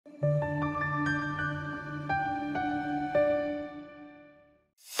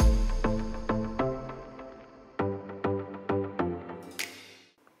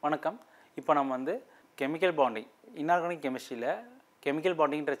வணக்கம். இப்போ நம்ம வந்து chemical bonding inorganic கெமிஸ்ட்ரியில் chemical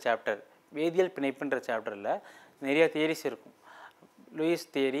பாண்டிங்ன்ற chapter வேதியியல் பிணைப்புன்ற சாப்டரில் நிறைய தியரிஸ் இருக்கும். Lewis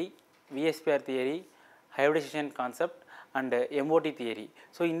theory, VSEPR theory, hybridisation concept and MOT theory.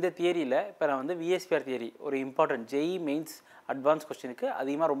 So இந்த தியரியில் இப்போ நான் வந்து VSEPR தியரி ஒரு இம்பார்ட்டன்ட் JEE மெயின்ஸ் அட்வான்ஸ் கொஸ்டினுக்கு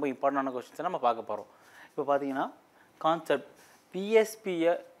அதிகமாக ரொம்ப இம்பார்ட்டண்டான கொஸ்டின்ஸை நம்ம பார்க்க போகிறோம். இப்போ பார்த்தீங்கன்னா concept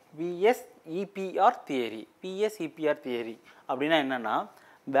VSEPR theory. VSEPR theory அப்படின்னா என்னென்னா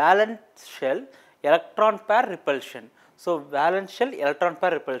வேலன்ஸ் ஷெல் எலக்ட்ரான் பேர் repulsion. So valence shell electron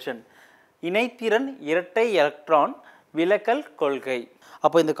பேர் ரிப்பல்ஷன், இணைத்திறன் இரட்டை எலக்ட்ரான் விலக்கல் கொள்கை.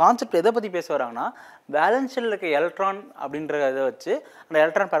 அப்போ இந்த கான்செப்ட் எதை பற்றி பேச வராங்கன்னா வேலன்ஸ் ஷெல்லில் இருக்க எலக்ட்ரான் அப்படின்ற இதை வச்சு அந்த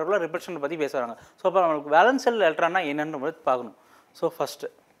எலக்ட்ரான் பேருக்குள்ள ரிப்பல்ஷனை பற்றி பேச வராங்க. ஸோ அப்போ நம்மளுக்கு வேலன்ஸ் ஷெல் எலக்ட்ரான்னா என்னென்னு பார்க்கணும். ஸோ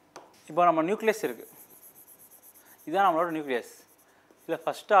ஃபஸ்ட்டு இப்போ நம்ம நியூக்ளியஸ் இருக்குது, இதுதான் நம்மளோட நியூக்ளியஸ். இதில்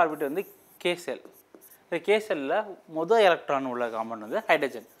ஃபஸ்ட்டு ஆர்பிட் வந்து கே செல். இந்த கே செல்லில் மொதல் எலக்ட்ரான் உள்ள காம்பவுண்ட் வந்து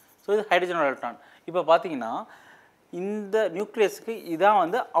ஹைட்ரஜன். ஸோ இது ஹைட்ரஜனோட எலக்ட்ரான். இப்போ பார்த்தீங்கன்னா இந்த நியூக்ளியஸுக்கு இதான்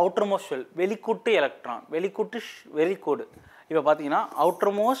வந்து அவுட்டர்மோஸ்ட் ஷெல், வெளிக்கூட்டு எலக்ட்ரான், வெளிக்கோடு. இப்போ பார்த்தீங்கன்னா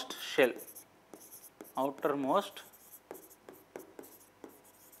அவுட்டர்மோஸ்ட் ஷெல்,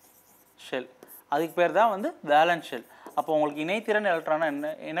 அதுக்கு பேர் தான் வந்து வேலன்ஸ் ஷெல். அப்போ உங்களுக்கு இணைத்திறன் எலக்ட்ரானா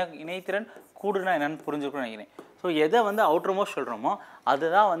என்ன, இணைத்திறன் கூடுனா என்னென்னு புரிஞ்சுக்கணும்னு நினைக்கிறேன். ஸோ எதை வந்து அவுட்டர்மோஸ்ட் சொல்கிறோமோ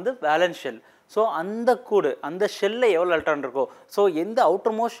அதுதான் வந்து வேலன்ஸ் ஷெல். ஸோ அந்த கூடு, அந்த ஷெல்லில் எவ்வளோ எலக்ட்ரான் இருக்கோ, ஸோ எந்த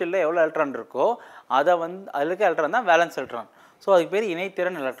அவுட்டர்மோஸ்ட் ஷெல்லில் எவ்வளோ எலக்ட்ரான் இருக்கோ அதை வந்து அதில் இருக்க எலக்ட்ரான் தான் வேலன்ஸ் எலக்ட்ரான். ஸோ அதுக்கு பேர்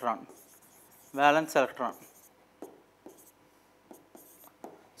இணைத்திறன் எலக்ட்ரான், வேலன்ஸ் எலக்ட்ரான்.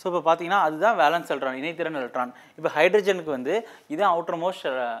 ஸோ இப்போ பார்த்தீங்கன்னா அதுதான் வேலன்ஸ் எலக்ட்ரான், இணைத்திறன் எலக்ட்ரான். இப்போ ஹைட்ரஜனுக்கு வந்து இதுதான் அவுட்டர்மோஸ்ட்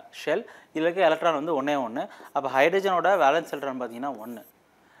ஷெல், இதில் இருக்க எலக்ட்ரான் வந்து ஒன்றே ஒன்று. அப்போ ஹைட்ரஜனோட வேலன்ஸ் எலக்ட்ரான் பார்த்தீங்கன்னா 1.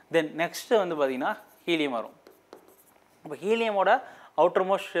 தென் நெக்ஸ்ட்டு வந்து பார்த்தீங்கன்னா ஹீலியம் வரும். இப்போ ஹீலியமோட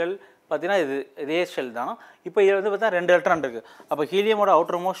அவுட்டர்மோஸ்ட் ஷெல் பார்த்தீங்கன்னா இதே ஷெல் தான். இப்போ இதில் வந்து பார்த்தா 2 எலக்ட்ரான் இருக்குது. அப்போ ஹீலியமோட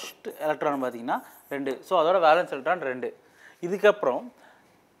அவுட்டர்மோஸ்ட் எலக்ட்ரான் பார்த்தீங்கன்னா 2. ஸோ அதோட வேலன்ஸ் எலக்ட்ரான் 2. இதுக்கப்புறம்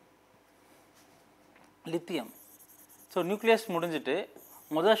லித்தியம். ஸோ நியூக்ளியஸ் முடிஞ்சிட்டு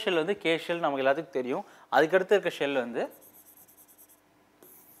முதல் ஷெல் வந்து கே ஷெல், நமக்கு எல்லாத்துக்கும் தெரியும். அதுக்கடுத்து இருக்க ஷெல் வந்து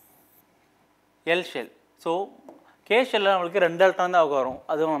எல் ஷெல். ஸோ கே ஷெல்லில் நம்மளுக்கு 2 எலக்ட்ரான் தான் வரும்,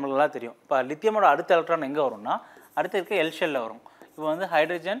 அதுவும் நம்மளுக்கு எல்லாம் தெரியும். இப்போ லித்தியமோட அடுத்த எலக்ட்ரான் எங்கே வரும்னா அடுத்து இருக்க எல் ஷெல்லில் வரும். இப்போ வந்து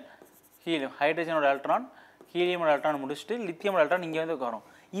ஹைட்ரஜன், ஹீலியம், ஹைட்ரஜனோட எலக்ட்ரான், ஹீலியமோட எலக்ட்ரான் முடிச்சுட்டு லித்தியமோட எலக்ட்ரான் இங்கே வந்து வரும்.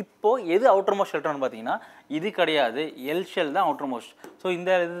 இப்போது எது அவுட்டர்மோஸ்ட் எலக்ட்ரான் பார்த்தீங்கன்னா இது கிடையாது, எல் ஷெல் தான் அவுட்டர்மோஸ்ட். ஸோ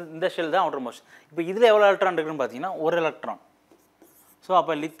இந்த ஷெல் தான் அவுட்டர்மோஸ்ட். இப்போ இதில் எவ்வளோ எலக்ட்ரான் இருக்குன்னு பார்த்தீங்கன்னா 1 எலக்ட்ரான். ஸோ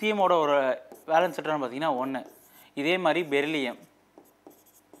அப்போ லித்தியமோட ஒரு வேலன்ஸ் எலக்ட்ரான் பார்த்தீங்கன்னா 1. இதே மாதிரி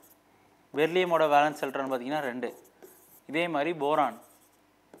பெர்லியமோட வேலன்ஸ் எலக்ட்ரான் பார்த்தீங்கன்னா 2. இதே மாதிரி போரான்,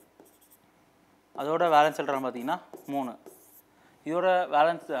 அதோட வேலன்ஸ் எலக்ட்ரான் பார்த்தீங்கன்னா 3. இதோட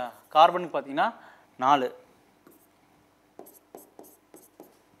வேலன்ஸ் கார்பனுக்கு பார்த்தீங்கன்னா 4.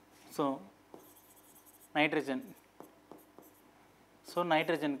 ஸோ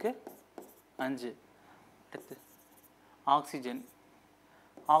நைட்ரஜனுக்கு 5. அடுத்து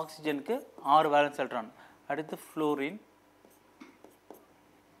ஆக்சிஜனுக்கு 6 வேலன்ஸ் எலக்ட்ரான். அடுத்து ஃப்ளோரின்,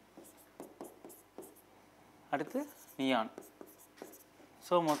 அடுத்து நியான்.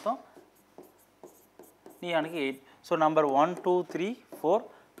 ஸோ மொத்தம் நியானுக்கு 8. So number 1 2 3 4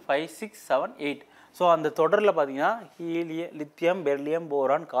 5 6 7 8. ஸோ அந்த தொடரில் பார்த்தீங்கன்னா lithium, beryllium,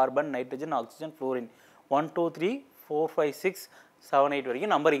 boron, carbon, nitrogen, oxygen, fluorine 1 2 3 4 5 6 7 8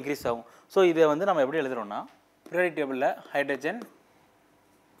 வரைக்கும் நம்பர் இன்க்ரீஸ் ஆகும். ஸோ இதை வந்து நம்ம எப்படி எழுதுகிறோம்னா பீரியாடிக் டேபிளில் ஹைட்ரஜன்,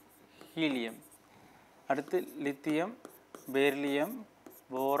 ஹீலியம், அடுத்து lithium, beryllium,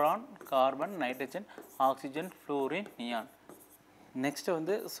 boron, carbon, nitrogen, oxygen, fluorine, neon. Next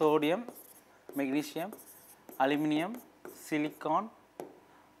வந்து சோடியம், மெக்னீசியம், அலுமினியம், சிலிக்கான்,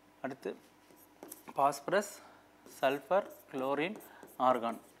 அடுத்து phosphorus, sulphur, chlorine,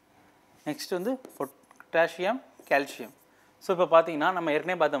 argon. Next வந்து பொட்டாசியம், கால்சியம். ஸோ இப்போ பார்த்தீங்கன்னா நம்ம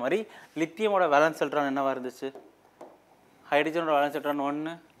ஏற்கனவே பார்த்த மாதிரி லித்தியமோட வேலன்ஸ் எலக்ட்ரான் என்னவாக இருந்துச்சு, ஹைட்ரஜனோட வேலன்ஸ் எலக்ட்ரான்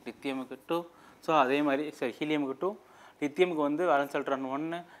 1, லித்தியமுக்கு 2. ஸோ அதே மாதிரி ஹீலியமுக்கு 2, லித்தியமுக்கு வந்து valence electron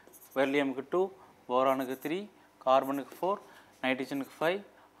 1, பெர்லியமுக்கு 2, போரானுக்கு 3, கார்பனுக்கு 4, நைட்ரஜனுக்கு 5,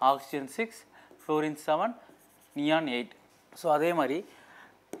 oxygen 6, fluorine 7, neon 8. So அதே மாதிரி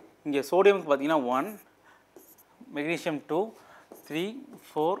இங்கே சோடியமுக்கு பார்த்தீங்கன்னா 1, மெக்னீசியம் 2, 3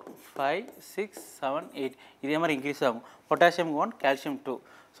 4 5 6 7 8. இதே மாதிரி இன்க்ரீஸ் ஆகும். பொட்டாசியமுக்கு 1, கால்சியம் 2.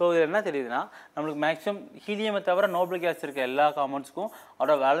 ஸோ இதில் என்ன தெரியுதுன்னா நம்மளுக்கு மேக்ஸிமம் ஹீலியமை தவிர நோபல் கேஸ் இருக்க எல்லா காம்பவுண்ட்ஸ்க்கும்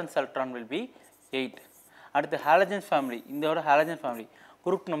அதோட வேலன்ஸ் எலக்ட்ரான் வில் பி 8. அடுத்து ஹாலஜன் ஃபேமிலி, இதோட ஹாலஜன் ஃபேமிலி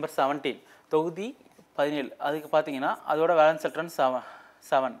குரூப் நம்பர் 17 தொகுதி 17. அதுக்கு பார்த்தீங்கன்னா அதோட வேலன்ஸ் எலக்ட்ரான்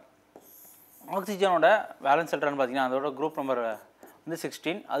 7. ஆக்சிஜனோட வேலன்ஸ் எலக்ட்ரான் பார்த்தீங்கன்னா அதோட குரூப் நம்பர் வந்து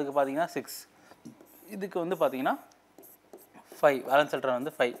 16, அதுக்கு பார்த்தீங்கன்னா 6. இதுக்கு வந்து பார்த்தீங்கன்னா 5 வேலன்ஸ் எலக்ட்ரான்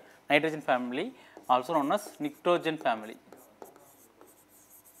வந்து 5 nitrogen family also known as நிக்டோஜன் family.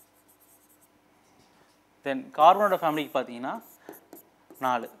 தென் கார்பனோட ஃபேமிலிக்கு பார்த்தீங்கன்னா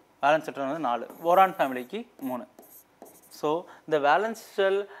 4 வேலன்ஸ் எலக்ட்ரான் வந்து 4 போரான் ஃபேமிலிக்கு 3. ஸோ இந்த வேலன்ஸ்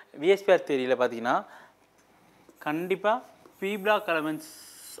ஷெல் விஎஸ்பிஆர் தியரியில் பார்த்தீங்கன்னா கண்டிப்பாக பி பிளாக் எலமெண்ட்ஸ்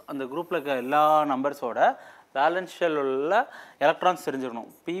அந்த குரூப்பில் இருக்க எல்லா நம்பர்ஸோட வேலன்ஸ் ஷெல் உள்ள எலக்ட்ரான்ஸ் தெரிஞ்சிடணும்.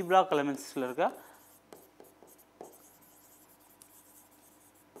 பி பிளாக் எலமெண்ட்ஸில் இருக்க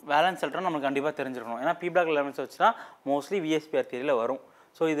வேலன்ஸ் எலக்ட்ரான் நமக்கு கண்டிப்பாக தெரிஞ்சிருக்கணும். ஏன்னா பி பிளாக் எலமெண்ட்ஸ் வச்சுன்னா மோஸ்ட்லி விஎஸ்பிஆர் தியரியில் வரும்.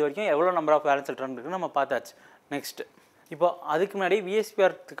 ஸோ இது வரைக்கும் எவ்வளோ நம்பர் ஆஃப் வேலன்ஸ் எலக்ட்ரான் இருக்குன்னு நம்ம பார்த்தாச்சு. நெக்ஸ்ட் இப்போ அதுக்கு முன்னாடி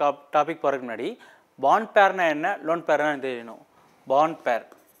விஎஸ்பிஆர் டாபிக் போகிறதுக்கு முன்னாடி பாண்ட் பேர்னா என்ன, லோன் பேர்னா தெரியணும். பாண்ட் பேர்,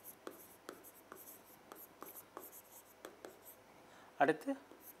 அடுத்து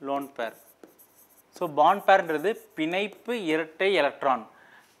லோன் பேர். ஸோ பாண்ட் பேர்ன்றது பிணைப்பு இரட்டை electron,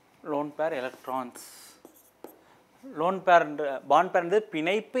 lone pair electrons. Loan பேர்ன்ற bond பேர்ன்றது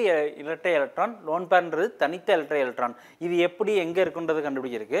பிணைப்பு இரட்டை எலக்ட்ரான், லோன் பேர்ன்றது தனித்த இரட்டை எலக்ட்ரான். இது எப்படி எங்கே இருக்குன்றது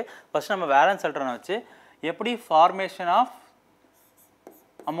கண்டுபிடிக்கிறதுக்கு ஃபஸ்ட் நம்ம வேலன்ஸ் எலக்ட்ரானை வச்சு எப்படி formation of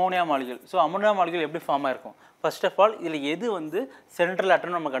ammonia molecule. So ammonia molecule எப்படி ஃபார்ம் ஆயிருக்கும், ஃபர்ஸ்ட் ஆஃப் ஆல் இதில் எது வந்து சென்ட்ரல்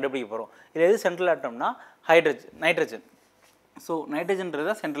ஆட்டம் நம்ம கண்டுபிடிக்க போகிறோம். இதில் எது சென்ட்ரல் ஆட்டம்னா நைட்ரஜன். ஸோ நைட்ரஜன்றது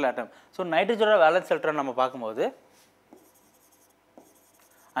தான் சென்ட்ரல் ஆட்டம். ஸோ நைட்ரஜனோட வேலன்ஸ் எலக்ட்ரான் நம்ம பார்க்கும்போது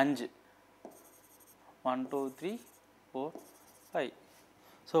 5 1 2 3 4 5.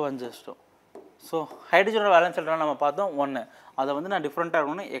 ஸோ 5 இஷ்டம். ஸோ ஹைட்ரஜனோட வேலன்ஸ் எலக்ட்ரான் நம்ம பார்த்தோம் 1. அதை வந்து நான் டிஃப்ரெண்ட்டாக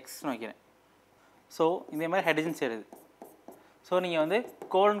இருக்கணும்னு எக்ஸ்னு வைக்கிறேன். ஸோ இதே மாதிரி ஹைட்ரஜன் சேருது. ஸோ நீங்கள் வந்து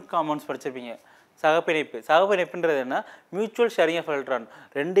கோலன் காம்பவுண்ட்ஸ் படிச்சிருப்பீங்க. சகப்பிணைப்புன்றது என்ன, மியூச்சுவல் ஷேரிங் ஆஃப் எலக்ட்ரான்.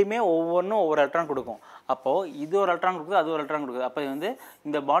 ரெண்டுமே ஒவ்வொன்றும் ஒவ்வொரு எலக்ட்ரான் கொடுக்கும். அப்போது இது ஒரு எலக்ட்ரான் கொடுக்குது, அது ஒரு எலக்ட்ரான் கொடுக்குது. அப்போ வந்து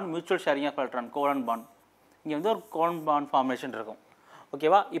இந்த bond mutual sharing of electron, colon bond. இங்கே வந்து ஒரு கோலன் பாண்ட் ஃபார்மேஷன் இருக்கும்.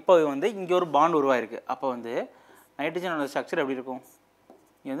 ஓகேவா? இப்போ வந்து இங்கே ஒரு பாண்ட் உருவாயிருக்கு. அப்போ வந்து நைட்ரஜனோட ஸ்ட்ரக்சர் எப்படி இருக்கும்,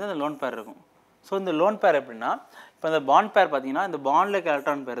 இங்கே வந்து அந்த லோன் பேர் இருக்கும். ஸோ இந்த லோன் பேர் எப்படின்னா, இப்போ இந்த பாண்ட் பேர் பார்த்தீங்கன்னா இந்த பாண்டில் இருக்க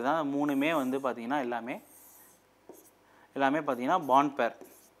எலக்ட்ரான் பேர் தான் மூணுமே வந்து பார்த்தீங்கன்னா எல்லாமே பார்த்தீங்கன்னா பாண்ட் பேர்.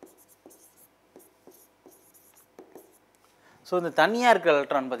 ஸோ இந்த தனியாக இருக்கிற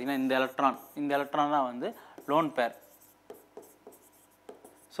எலக்ட்ரான் பார்த்தீங்கன்னா இந்த எலக்ட்ரான் தான் வந்து லோன் பேர்.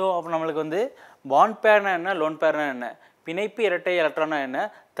 ஸோ அப்போ நம்மளுக்கு வந்து பாண்ட் பேர்னா என்ன, லோன் பேர்னா என்ன, பிணைப்பு இரட்டை எலக்ட்ரானா என்ன,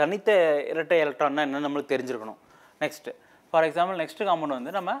 தனித்த இரட்டை எலக்ட்ரான்னா என்ன நம்மளுக்கு தெரிஞ்சிருக்கணும். Next for example next compound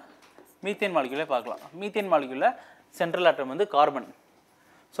வந்து நம்ம மீத்தேன் மாலிகுலே பார்க்கலாம். மீத்தேன் மாலிகுலில் சென்ட்ரல் ஆட்டம் வந்து கார்பன்.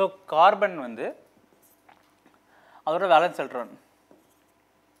 ஸோ கார்பன் வந்து அதோட வேலன்ஸ் எலக்ட்ரான்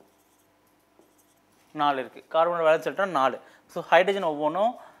 4 இருக்குது. கார்பனோட வேலன்ஸ் எலக்ட்ரான் 4. ஸோ ஹைட்ரஜன்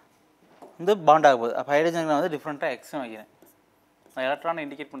ஒவ்வொன்றும் வந்து பாண்ட் ஆக போகுது. அப்போ ஹைட்ரஜன் வந்து டிஃப்ரெண்ட்டாக எக்ஸ்னு வைக்கிறேன். நான் எலக்ட்ரானை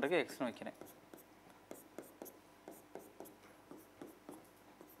இண்டிகேட் பண்ணுறதுக்கு எக்ஸ்னு வைக்கிறேன்.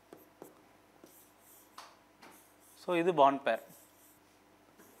 ஸோ இது பாண்ட் பேர்.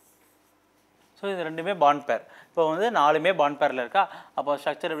 ஸோ இது ரெண்டுமே பாண்ட் பேர். இப்போ வந்து 4மே பாண்ட் பேரில் இருக்கா, அப்போ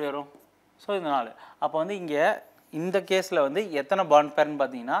ஸ்ட்ரக்சர் எப்படி வரும், ஸோ இது 4. அப்போ வந்து இங்கே இந்த கேஸில் வந்து எத்தனை பாண்ட் பேர்னு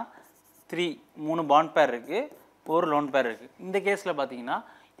பார்த்தீங்கன்னா 3 பாண்ட் பேர் இருக்குது, ஒரு லோன் பேர் இருக்குது. இந்த கேஸில் பார்த்தீங்கன்னா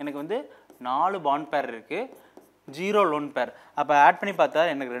எனக்கு வந்து 4 பாண்ட் பேர் இருக்குது, 0 லோன் பேர். அப்போ ஆட் பண்ணி பார்த்தா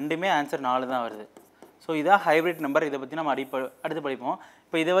எனக்கு ரெண்டுமே ஆன்சர் 4 தான் வருது. ஸோ இதான் ஹைப்ரிட் நம்பர். இதை பற்றி நம்ம அடுத்து படிப்போம்.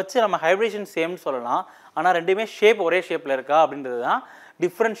 இப்போ இதை வச்சு நம்ம ஹைப்ரிடேஷன் சேம்னு சொல்லலாம். ஆனால் ரெண்டுமே ஒரே ஷேப்பில் இருக்கா அப்படின்றது தான்,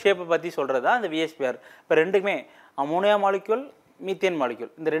 டிஃப்ரெண்ட் ஷேப்பை பற்றி சொல்கிறது தான் இந்த விஎஸ்பிஆர். இப்போ ரெண்டுக்குமே அமோனியா மாலிக்யூல், மீத்தேன்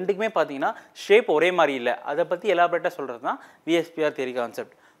மாலிக்யூல், இந்த ரெண்டுக்குமே பார்த்தீங்கன்னா ஷேப் ஒரே மாதிரி இல்லை. அதை பற்றி எலாபரேட்டாக சொல்கிறது தான் விஎஸ்பிஆர் தியரி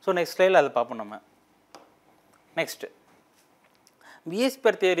கான்செப்ட். ஸோ நெக்ஸ்ட் ஸ்லைடில் அதை பார்ப்போம் நம்ம. நெக்ஸ்ட்டு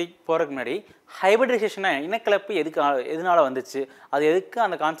விஎஸ்பிஆர் தியரி போகிறதுக்கு முன்னாடி ஹைபிரிடைசேஷனை இனக்கலப்பு எதனால் வந்துச்சு, அது எதுக்கு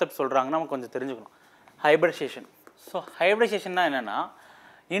அந்த கான்செப்ட் சொல்கிறாங்கன்னு நம்ம கொஞ்சம் தெரிஞ்சுக்கணும். ஹைபிரிடைசேஷன். ஸோ ஹைபிரிடைசேஷன்னா என்னென்னா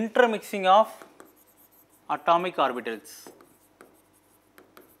இன்டர்மிக்சிங் of atomic orbitals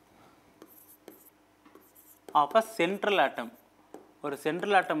of a central ஆட்டம். ஒரு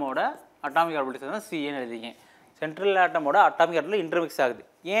சென்ட்ரல் ஆட்டமோட அட்டாமிக் ஆர்பிட்டல்ஸ் தான் சிஏன்னு எழுதிங்க. சென்ட்ரல் ஆட்டமோட அட்டாமிக் ஆர்பிட்டல் இன்டர்மிக்ஸ் ஆகுது.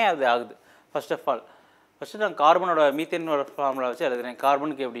 ஏன் அது ஆகுது, ஃபர்ஸ்ட் ஆஃப் ஆல் ஃபஸ்ட்டு நான் கார்பனோட மீத்தேனோட ஃபார்முலா வச்சு எழுதுறேன்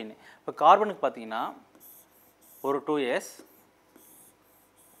கார்பனுக்கு எப்படின்னு. இப்போ கார்பனுக்கு பார்த்தீங்கன்னா ஒரு 2s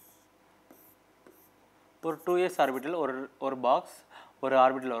ஆர்பிட்டல், ஒரு பாக்ஸ், ஒரு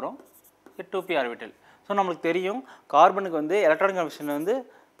ஆர்பிட்டல் வரும், 2p ஆர்பிட்டல். ஸோ நம்மளுக்கு தெரியும் கார்பனுக்கு வந்து எலக்ட்ரானிக் கன்ஃபிகரேஷன் வந்து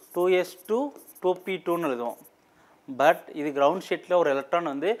 2s2 2p2ன்னு எழுதுவோம். பட் இது கிரவுண்ட் ஸ்டேட்டில் ஒரு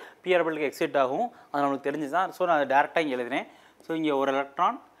எலக்ட்ரான் வந்து p ஆர்பிட்டலுக்கு எக்ஸிட் ஆகும், அது நம்மளுக்கு தெரிஞ்சு தான். ஸோ நான் அதை டேரெக்டாக இங்கே எழுதுறேன். ஸோ இங்கே ஒரு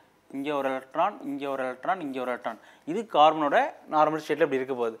எலக்ட்ரான், இங்கே ஒரு எலக்ட்ரான், இங்கே ஒரு எலக்ட்ரான், இங்கே ஒரு எலக்ட்ரான். இது கார்பனோட நார்மல் ஸ்டேட்டில் இப்படி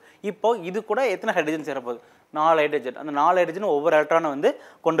இருக்க போகுது. இப்போ இது கூட எத்தனை ஹைட்ரஜன் சேரப்போகுது, 4 ஹைட்ரஜன். அந்த 4 ஹைட்ரஜன் ஒவ்வொரு எலக்ட்ரானை வந்து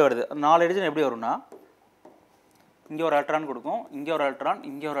கொண்டு வருது. அந்த 4 ஹைட்ரஜன் எப்படி வரும்னா இங்கே ஒரு எலக்ட்ரான் கொடுக்கும், இங்கே ஒரு எலக்ட்ரான்,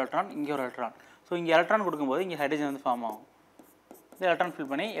 இங்கே ஒரு எலக்ட்ரான், இங்கே ஒரு எலக்ட்ரான். ஸோ இங்கே எலக்ட்ரான் கொடுக்கும்போது இங்கே ஹைட்ரஜன் வந்து ஃபார்ம் ஆகும். இந்த எலக்ட்ரான்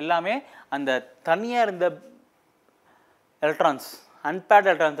ஃபில் பண்ணி எல்லாமே அந்த தனியாக இருந்த எலக்ட்ரான்ஸ் அன்பேர்ட்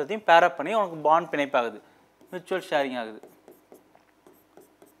எலக்ட்ரான்ஸையும் பேரப் பண்ணி உனக்கு பாண்ட் பிணைப்பாகுது, மியூச்சுவல் ஷேரிங் ஆகுது.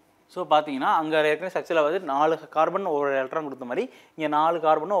 ஸோ பார்த்தீங்கன்னா அங்கே ஏற்கனவே ஸ்ட்ரக்சரில் வந்து 4 கார்பன் ஒவ்வொரு எலக்ட்ரான் கொடுத்த மாதிரி இங்கே 4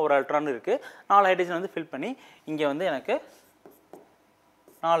 கார்பனும் ஒவ்வொரு எலக்ட்ரான் இருக்குது. 4 ஹைட்ரஜன் வந்து ஃபில் பண்ணி இங்கே வந்து எனக்கு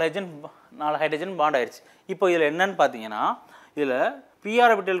 4 ஹைட்ரஜன் பாண்ட் ஆயிடுச்சு. இப்போ இதில் என்னன்னு பார்த்தீங்கன்னா இதில் p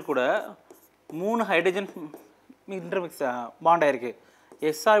ஆர்பிட்டல் கூட 3 ஹைட்ரஜன் இன்டர்மிக்ஸ் பாண்ட் ஆயிருக்கு.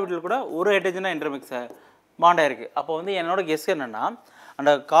 s ஆர்பிட்டல் கூட ஒரு ஹைட்ரஜனாக இன்டர்மிக்ஸ் பாண்ட் ஆயிருக்கு. அப்போ வந்து என்னோட கெஸ் என்னென்னா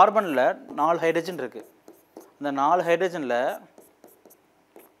அந்த கார்பனில் 4 ஹைட்ரஜன் இருக்குது. அந்த 4 ஹைட்ரஜனில்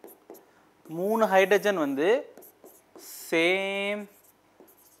 3 ஹைட்ரஜன் வந்து same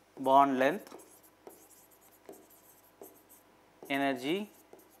bond length, energy,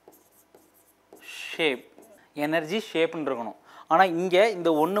 shape. Energy ஷேப்னு இருக்கணும். ஆனால் இங்கே இந்த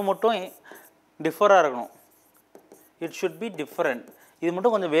ஒன்று மட்டும் டிஃபராக இருக்கணும். It should be different. இது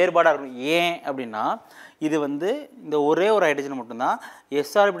மட்டும் கொஞ்சம் வேறுபாடாக இருக்கணும். ஏன் அப்படின்னா இது வந்து இந்த ஒரே ஒரு ஹைட்ரஜன் மட்டும்தான்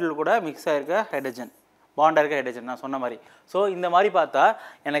எஸ் ஆர்பிட்டல் கூட மிக்ஸ் ஆகிருக்க ஹைட்ரஜன், பாண்டாக இருக்க ஹைட்ரஜன் நான் சொன்ன மாதிரி. ஸோ இந்த மாதிரி பார்த்தா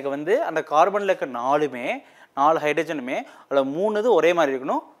எனக்கு வந்து அந்த கார்பனில் இருக்க 4 ஹைட்ரஜனுமே அதில் 3 ஒரே மாதிரி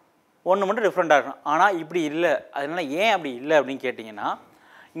இருக்கணும், 1 மட்டும் டிஃப்ரெண்ட்டாக இருக்கணும். ஆனால் இப்படி இல்லை. அதனால் ஏன் அப்படி இல்லை அப்படின்னு கேட்டிங்கன்னா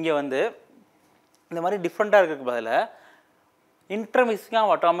இங்கே வந்து இந்த மாதிரி டிஃப்ரெண்ட்டாக இருக்கிறதுக்கு பதிலாக இன்டர்மிக்சிங்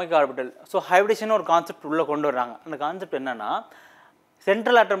of atomic orbital. So hybridisation ஒரு கான்செப்ட் உள்ளே கொண்டு வர்றாங்க. அந்த கான்செப்ட் என்னென்னா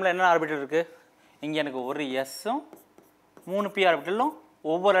சென்ட்ரல் ஆட்டமில் என்ன ஆர்பிட்டல் இருக்குது, இங்கே எனக்கு ஒரு எஸ்ஸும் 3 p ஆர்பிட்டலும்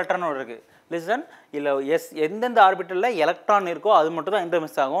ஒவ்வொரு எலக்ட்ரானும் இருக்குது. லிசன், இல்லை எந்தெந்த ஆர்பிட்டலில் எலக்ட்ரான் இருக்கோ அது மட்டும் தான்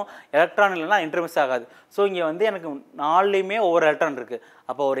இன்டர்மிக்ஸ் ஆகும், எலக்ட்ரான் இல்லைனா இன்டர்மிக்ஸ் ஆகாது. ஸோ இங்கே வந்து எனக்கு 4லேயுமே ஒவ்வொரு எலக்ட்ரான் இருக்குது.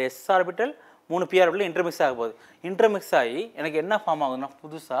 அப்போ ஒரு S orbital 3 p orbital intermix ஆக போகுது. இன்டர்மிக்ஸ் ஆகி எனக்கு என்ன ஃபார்ம் ஆகுதுன்னா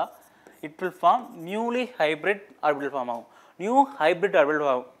புதுசாக it will form newly hybrid orbital form ஆகும். நியூ ஹைப்ரிட்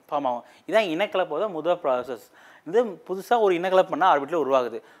ஆர்பிட்டல் ஃபார்ம் ஆகும். இதான் இனக்கலப்போத முதல் ப்ராசஸ். இது புதுசாக ஒரு இனக்கலப்பு பண்ணால் ஆர்பிட்டல்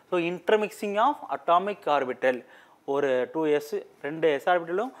உருவாகுது. ஸோ இன்டர்மிக்சிங் ஆஃப் அட்டாமிக் ஆர்பிட்டல், ஒரு 2 s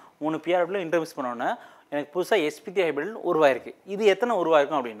ஆர்பிட்டலும் 3 p ஆர்பிட்டலும் இன்டர்மிக்ஸ் பண்ணோன்னே எனக்கு புதுசாக sp3 ஹைப்ரிட்டல் உருவாயிருக்கு. இது எத்தனை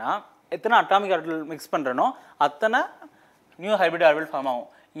உருவாயிருக்கும் அப்படின்னா எத்தனை அட்டாமிக் ஆர்பிட்டல் மிக்ஸ் பண்ணுறனோ அத்தனை நியூ ஹைப்ரிட் ஆர்பிட்டல் ஃபார்ம் ஆகும்.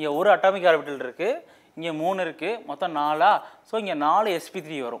 இங்கே ஒரு அட்டாமிக் ஆர்பிட்டல் இருக்குது, இங்கே 3 இருக்குது, மொத்தம் 4. ஸோ இங்கே 4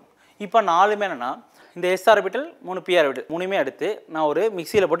 sp3 வரும். இப்போ 4மே என்னென்னா இந்த s ஆர்பிட்டல் 3 p ஆர்பிட்டல் 3மே எடுத்து நான் ஒரு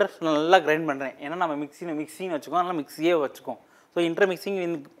மிக்சியில் போட்டு நல்லா கிரைண்ட் பண்ணுறேன். ஏன்னா நம்ம மிக்சின்னு வச்சுக்கோம், அதனால் மிக்சியே வச்சுக்கோம். ஸோ இன்டர்மிக்சிங்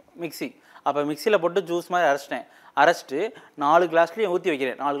இன் மிக்சி. அப்போ மிக்சியில் போட்டு ஜூஸ் மாதிரி அரைச்சிட்டு 4 கிளாஸ்லேயும் ஊற்றி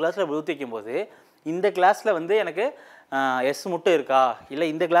வைக்கிறேன். 4 கிளாஸில் ஊற்றி வைக்கும்போது இந்த கிளாஸில் வந்து எனக்கு எஸ் மட்டும் இருக்கா, இல்லை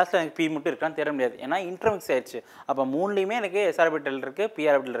இந்த கிளாஸில் எனக்கு பி மட்டும் இருக்கான்னு தெரிய முடியாது. ஏன்னா இன்டர்மிக்ஸ் ஆயிடுச்சு. அப்போ 3லேயுமே எனக்கு எஸ் ஆர்பிட்டல் இருக்குது, பி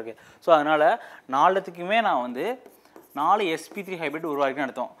ஆர்பிட்டல் இருக்குது. ஸோ அதனால் 4த்துக்குமே நான் வந்து 4 sp3 ஹைப்ரிட் உருவாயிருக்குன்னு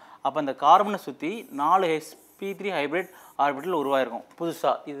அர்த்தம். அப்போ அந்த கார்பனை சுற்றி 4 sp3 ஹைப்ரிட் ஆர்பிட்டல் உருவாயிருக்கும்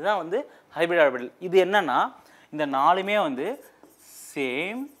புதுசாக. இதுதான் வந்து ஹைப்ரிட் ஆர்பிட்டல். இது என்னென்னா இந்த 4மே வந்து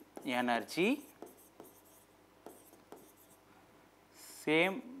same energy,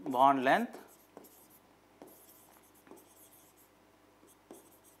 same bond length,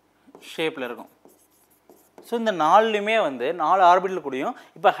 ஷேப்பில் இருக்கும். ஸோ இந்த 4லையுமே வந்து 4 ஆர்பிட்டல் கூடயும்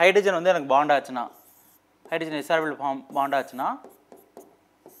இப்போ ஹைட்ரஜன் வந்து எனக்கு பாண்ட் ஆச்சுன்னா, ஹைட்ரஜன் எஸ் ஆர்பிட்டல் பாண்ட் ஆச்சுன்னா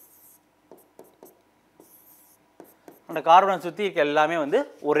அந்த கார்பனை சுற்றி இருக்க எல்லாமே வந்து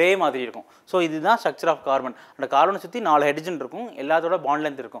ஒரே மாதிரி இருக்கும். ஸோ இதுதான் ஸ்ட்ரக்சர் ஆஃப் கார்பன். அந்த கார்பனை சுற்றி 4 ஹைட்ரஜன் இருக்கும், எல்லாத்தோட பாண்ட்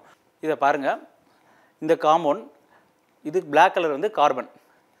லென்த் இருக்கும். இதை பாருங்கள், இந்த காம்பவுண்ட் இது பிளாக் கலர் வந்து கார்பன்,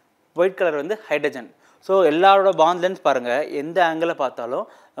 ஒயிட் கலர் வந்து ஹைட்ரஜன். ஸோ எல்லாரோட பாண்ட் லென்த் பாருங்கள், எந்த ஆங்கிளில் பார்த்தாலும்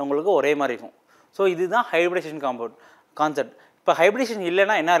உங்களுக்கு ஒரே மாதிரி இருக்கும். ஸோ இதுதான் ஹைப்ரிடேஷன் கான்செப்ட். இப்போ ஹைப்ரிடேஷன்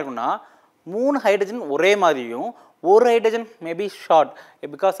இல்லைன்னா என்ன இருக்குன்னா 3 ஹைட்ரஜன் ஒரே மாதிரியும் ஒரு hydrogen maybe short,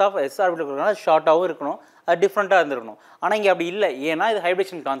 because of S orbital இருக்கிறதுனால ஷார்ட்டாகவும் இருக்கணும், அது டிஃப்ரெண்ட்டாக இருந்திருக்கணும். ஆனால் இங்கே அப்படி இல்லை. ஏன்னா இது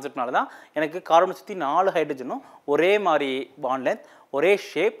ஹைப்ரிடேஷன் கான்செப்ட்னால தான் எனக்கு கார்பனை சுற்றி 4 ஹைட்ரஜனும் ஒரே மாதிரி பாண்ட் லென்த், ஒரே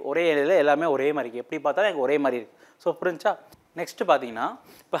ஷேப், ஒரே எல்லாமே ஒரே மாதிரி இருக்குது. எப்படி பார்த்தாலும் எனக்கு ஒரே மாதிரி இருக்குது. ஸோ புரிஞ்சா? நெக்ஸ்ட்டு பார்த்தீங்கன்னா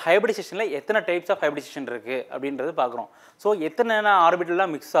இப்போ ஹைப்ரிடேஷனில் எத்தனை டைப்ஸ் ஆஃப் ஹைப்ரிடேஷன் இருக்குது அப்படின்றது பார்க்குறோம். ஸோ எத்தனை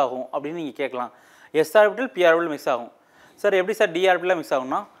ஆர்பிட்டல்லாம் மிக்ஸ் ஆகும் அப்படின்னு நீங்கள் கேட்கலாம். S orbital B orbital mix ஆகும். சார் எப்படி சார் டி ஆர்பிட்டலாம் மிக்ஸ்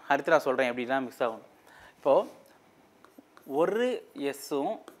ஆகும்னா அடுத்து நான் சொல்கிறேன் எப்படிலாம் மிக்ஸ் ஆகும். இப்போது ஒரு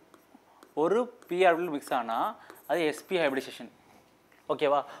எஸ்ஸும் ஒரு பி ஆர்பிட்டல் மிக்ஸ் ஆனால் அது sp ஹைப்ரிடேஷன்.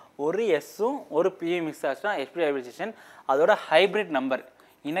 ஓகேவா? ஒரு எஸ்ஸும் ஒரு பியும் மிக்ஸ் ஆச்சுன்னா sp ஹைப்ரிடேஷன். அதோட ஹைப்ரிட் நம்பர்,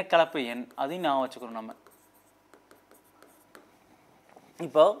 இனக்கலப்பு எண், அதையும் நான் வச்சுக்கிறோம் நம்ம.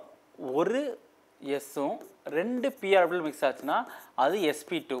 இப்போ ஒரு எஸ்ஸும் 2 p ஆர்பிட்டல் மிக்ஸ் ஆச்சுன்னா அது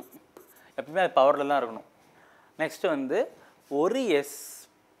sp2. எப்பவுமே அது பவரில் தான் இருக்கணும். நெக்ஸ்ட் வந்து ஒரு எஸ்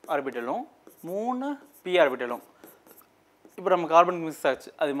ஆர்பிட்டலும் 3 p ஆர்பிட்டலும் இப்போ நம்ம கார்பன் மிக்ஸ் ஆச்சு,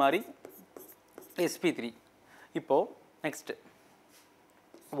 அது மாதிரி sp3. இப்போது நெக்ஸ்ட்டு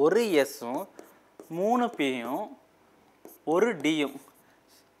ஒரு எஸ்ஸும் 3 பியும் ஒரு டியும்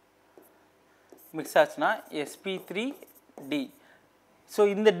மிக்ஸ் ஆச்சுன்னா sp3d. ஸோ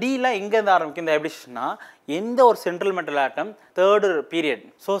இந்த டியில் எங்கேருந்து ஆரம்பிக்கும் இந்த ஹைபிரிடேஷன்னா எந்த ஒரு சென்ட்ரல் மெட்டல் ஆட்டம் third period.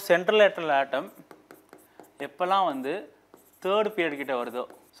 So central metal ஆட்டம் எப்போல்லாம் வந்து தேர்டு பீரியட் கிட்ட வருதோ,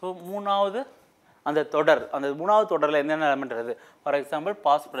 ஸோ மூணாவது அந்த தொடர், அந்த மூணாவது தொடரில் என்னென்ன எலமெண்ட் வருது. For example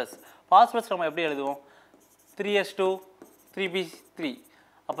phosphorus. பாஸ்பரஸ் நம்ம எப்படி எழுதுவோம்? 3s2 3p3.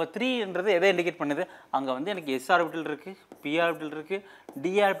 அப்போ 3ன்றது எதை இண்டிகேட் பண்ணுது? அங்கே வந்து எனக்கு s ஆர்பிட்டல் இருக்குது, p ஆர்பிட்டல் இருக்குது,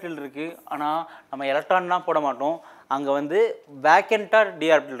 d ஆர்பிட்டல் இருக்குது. ஆனால் நம்ம எலக்ட்ரான் தான் போட மாட்டோம், அங்கே வந்து வேக்கண்ட்டாக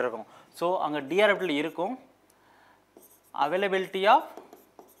d ஆர்பிட்டல் இருக்கும். ஸோ அங்கே d ஆர்பிட்டல் இருக்கும். Availability of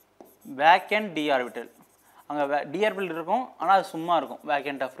vacant d orbital, அங்கே d ஆர்பிட்டல் இருக்கும், ஆனால் அது சும்மா இருக்கும்,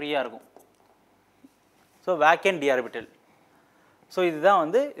 வேக்கண்ட்டாக ஃப்ரீயாக இருக்கும். So vacant d orbital. So இதுதான்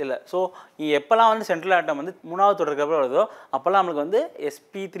வந்து இல்லை. ஸோ எப்போல்லாம் வந்து சென்ட்ரல் ஆட்டம் வந்து மூணாவது தொடருக்கு வருதோ அப்போல்லாம் நம்மளுக்கு வந்து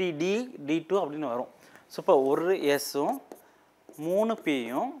sp3d d2 அப்படின்னு வரும். ஸோ இப்போ ஒரு எஸ்ஸும் 3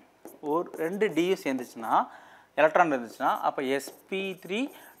 பியும் ஒரு 2 டியும் சேர்ந்துச்சுன்னா, எலக்ட்ரான் இருந்துச்சுன்னா, அப்போ sp3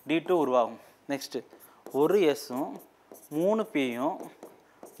 d2 உருவாகும். நெக்ஸ்ட்டு ஒரு எஸ்ஸும் 3 பியும்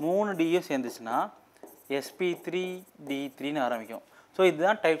 3 டியும் சேர்ந்துச்சுன்னா sp3 d3ன்னு ஆரம்பிக்கும். ஸோ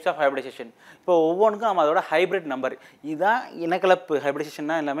இதுதான் டைப்ஸ் ஆஃப் ஹைபிரிடைசேஷன். இப்போ ஒவ்வொன்றுக்கும் நம்ம அதோட ஹைப்ரிட் நம்பர், இதுதான் இனக்கலப்பு.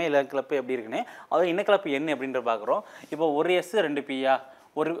 ஹைபிரிடைசேஷன்னா எல்லாமே இனக்கலப்பு எப்படி இருக்குன்னு, அதோட இனக்கலப்பு என்ன அப்படின்ற பார்க்குறோம். இப்போ ஒரு எஸ் 2 பியா,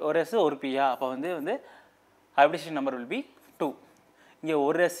 ஒரு எஸ் 1 பியா, அப்போ வந்து ஹைபிரிடைசேஷன் நம்பர் வில் பி 2. இங்கே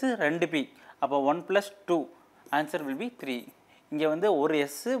ஒரு எஸ் 2 பி, அப்போ 1 + 2 ஆன்சர் வில் பி 3. இங்கே வந்து ஒரு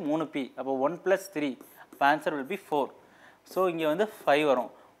எஸ் 3 பி, அப்போ 1 + 3, அப்போ ஆன்சர் வில் பி 4. ஸோ இங்கே வந்து 5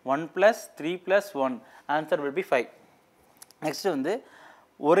 வரும். 1 + 3 + 1 ஆன்சர் வில் பி 5. நெக்ஸ்ட்டு வந்து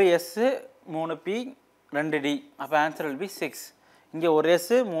ஒரு எஸ் 3 பி 2 டி, அப்போ ஆன்சர் வில் பி 6. இங்கே ஒரு எஸ்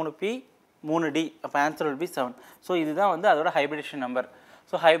 3 பி 3 டி, அப்போ ஆன்சர் வில் பி 7. ஸோ இதுதான் வந்து அதோட hybridisation number.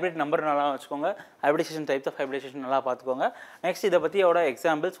 So hybrid number நல்லா வச்சுக்கோங்க. ஹைபிரிடேஷன் டைப்ஸ் ஆஃப் ஹைபிரிடேஷன் நல்லா பார்த்துக்கோங்க. நெக்ஸ்ட் இதை பற்றி அதோட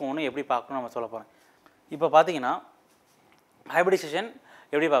எக்ஸாம்பிள்ஸ் ஒன்று எப்படி பார்க்கணும் நம்ம சொல்ல போகிறேன். இப்போ பார்த்தீங்கன்னா ஹைபிரிடேஷன்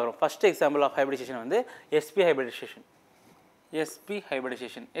எப்படி பார்க்குறோம். ஃபஸ்ட் எக்ஸாம்பிள் ஆஃப் ஹைபிரிடேஷன் வந்து sp ஹைபிரிடேஷன்.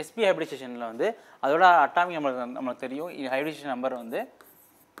 sp ஹைபிரிடேஷனில் வந்து அதோட அட்டாமிக் நம்மளுக்கு தெரியும். ஹைபிரிடேஷன் நம்பர் வந்து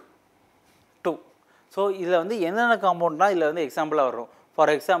 2. ஸோ இதில் வந்து என்னென்ன காம்பவுண்ட்னால் இதில் வந்து எக்ஸாம்பிளாக வரும்.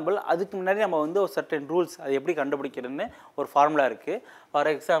 ஃபார் எக்ஸாம்பிள் அதுக்கு முன்னாடி நம்ம வந்து ஒரு சர்டன் ரூல்ஸ், அது எப்படி கண்டுபிடிக்கிறதுன்னு ஒரு ஃபார்முலா இருக்குது.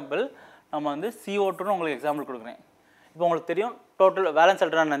 ஃபார் எக்ஸாம்பிள் நம்ம வந்து CO2ன்னு உங்களுக்கு எக்ஸாம்பிள் கொடுக்குறேன். இப்போ உங்களுக்கு தெரியும் டோட்டல் வேலன்ஸ்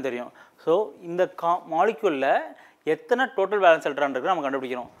எலக்ட்ரான் தெரியும். ஸோ இந்த மாலிக்யூலில் எத்தனை டோட்டல் வேலன்ஸ் எலக்ட்ரான் இருக்குன்னு நம்ம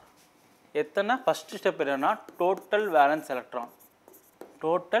கண்டுபிடிக்கிறோம். எத்தனை ஃபஸ்ட்டு ஸ்டெப் என்னென்னா total valence electron.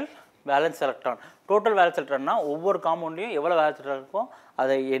 Total valence எலக்ட்ரான்னா ஒவ்வொரு காம்பவுண்ட்லையும் எவ்வளோ வேலன்ஸ் எலக்ட்ரான் இருக்கோ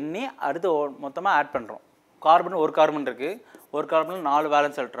அதை எண்ணி அடுத்து மொத்தமாக ஆட் பண்ணுறோம். ஒரு கார்பன் இருக்குது, ஒரு கார்பனில் 4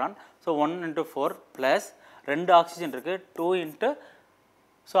 valence electron. So 1 × 4 plus 2 oxygen இருக்குது 2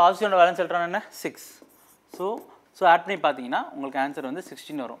 ஸோ ஆக்சிஜனோட வேலன்ஸ் எலக்ட்ரான் என்ன 6. ஸோ ஆட் பண்ணி பார்த்தீங்கன்னா உங்களுக்கு ஆன்சர் வந்து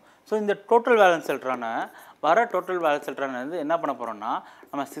 16 வரும். ஸோ இந்த டோட்டல் வேலன்ஸ் எலக்ட்ரானை டோட்டல் வேலன்ஸ் எலக்ட்ரான் வந்து என்ன பண்ண போகிறோம்னா,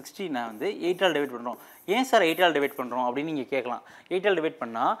 நம்ம 16 வந்து 8 ஆல் டிவைட் பண்ணுறோம். ஏன் சார் 8 ஆல் டிவைட் பண்ணுறோம் அப்படின்னு நீங்கள் கேட்கலாம். 8 ஆல் டிவைட்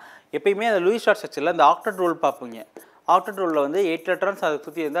பண்ணால் எப்பயுமே அந்த லூயிஸ் ஸ்டார் ஸ்ட்ரக்சரில் இந்த ஆக்டட் ரூல் பார்ப்பீங்க. ஆக்டட் ரூலில் வந்து 8 எலக்ட்ரான்ஸ் அதை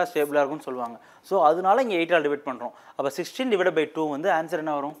சுற்றி இருந்தால் ஸ்டேபிளாக இருக்கும்னு சொல்லுவாங்க. ஸோ அதனால இங்கே 8 ஆல் டிவைட் பண்ணுறோம். அப்போ 16/2 வந்து ஆன்சர்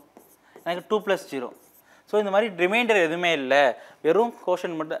என்ன வரும்? எனக்கு 2 + 0. ஸோ இந்த மாதிரி ரிமைண்டர் எதுவுமே இல்லை, வெறும்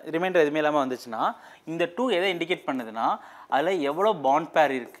கோஷன் மட்டும், ரிமைண்டர் எதுவுமே இல்லாமல் வந்துச்சுன்னா இந்த 2 எதை இண்டிகேட் பண்ணுதுன்னா அதில் எவ்வளோ பாண்ட்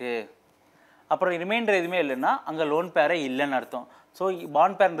பேர் இருக்குது. அப்புறம் ரிமைண்டர் எதுவுமே இல்லைன்னா அங்கே லோன் பேரே இல்லைன்னு அர்த்தம். ஸோ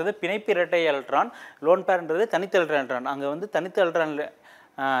பாண்ட் பேர்ன்றது பிணைப்பு இரட்டை எலக்ட்ரான், லோன் பேர்ன்றது தனித்த எலக்ட்ரான். அங்கே வந்து தனித்த எலக்ட்ரான்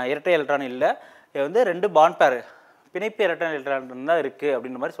இரட்டை எலக்ட்ரான் இல்லை, இது வந்து 2 பாண்ட் பேர் பிணைப்பு இரட்டை எலக்ட்ரான் தான் இருக்குது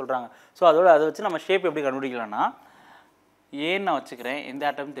அப்படின்ற மாதிரி சொல்கிறாங்க. ஸோ அதை வச்சு நம்ம ஷேப் எப்படி கண்டுபிடிக்கலாம்னா, ஏன்னு நான் வச்சுக்கிறேன், எந்த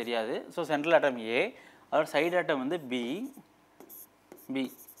ஆட்டம் தெரியாது. ஸோ சென்ட்ரல் ஆட்டம் ஏ, அதோட சைடு ஆட்டம் வந்து பி.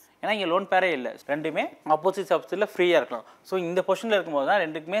 ஏன்னா இங்கே லோன் பேரே இல்லை, ரெண்டுமே ஆப்போசிட் சப்ஸ்டில் ஃப்ரீயாக இருக்கலாம். ஸோ இந்த பொசிஷனில் இருக்கும்போது தான்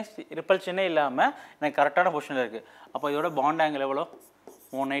ரெண்டுக்குமே ரிப்பல்ஷனே இல்லாமல் எனக்கு கரெக்டான பொசிஷனில் இருக்குது. அப்போ இதோட பாண்ட் ஆங்கிள் எவ்வளோ?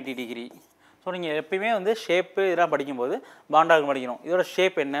 180 டிகிரி. ஸோ நீங்கள் எப்பயுமே வந்து ஷேப்பு இதெல்லாம் படிக்கும்போது பாண்ட் ஆங்கிள் படிக்கணும். இதோட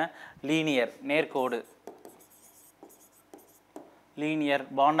ஷேப் என்ன? லீனியர், நேர்கோடு. லீனியர்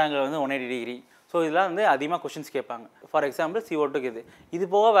பாண்ட் ஆங்கிள் வந்து 180 டிகிரி. ஸோ இதெல்லாம் வந்து அதிகமாக கொஷின்ஸ் கேட்பாங்க. ஃபார் எக்ஸாம்பிள் CO2க்கு இது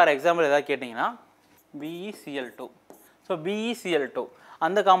போக வேறு எக்ஸாம்பிள் எதாவது கேட்டிங்கன்னா BeCl2. ஸோ BeCl2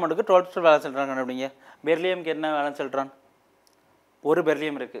 அந்த காம்பவுண்டுக்கு டோட்டல் வேலன்ஸ் எலக்ட்ரான் கண்டுபிடிங்க. பெர்லியம்க்கு என்ன வேலன்ஸ் எலக்ட்ரான்? ஒரு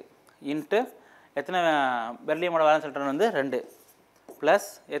பெர்லியம் இருக்குது இன்ட்டு எத்தனை பெர்லியமோட வேலன்ஸ் எலக்ட்ரான் வந்து 2 ப்ளஸ்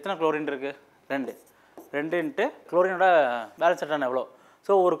எத்தனை குளோரின் இருக்குது 2 இன்ட்டு குளோரினோட வேலன்ஸ் எலக்ட்ரான் எவ்வளோ?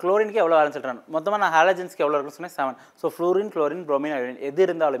 ஸோ ஒரு குளோரினுக்கு எவ்வளோ வேலன்ஸ் எலக்ட்ரான்? மொத்தமாக நான் ஹாலஜன்ஸ்க்கு எவ்வளோ இருக்குன்னு சொன்னேன் 7. So fluorine, chlorine, bromine, iodine எது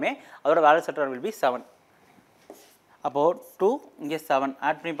இருந்தாலுமே அதோட வேலன்ஸ் எலக்ட்ரான் வில் பி 7. அப்போது 2 இங்கே 7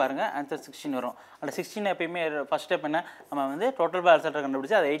 ஆட் பண்ணி பாருங்கள் ஆன்சர் 16 வரும். அந்த 16 எப்பயுமே ஃபஸ்ட் ஸ்டெப் என்ன, நம்ம வந்து டோட்டல் பை ஆல்செட்டர்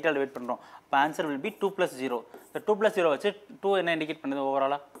கண்டுபிடிச்சி அதை 8 ஆல் டிவைட் பண்ணுறோம். அப்போ ஆன்சர் வில் பி 2 + 0. இந்த 2 + 0 வச்சு 2 என்ன இண்டிகேட் பண்ணுது,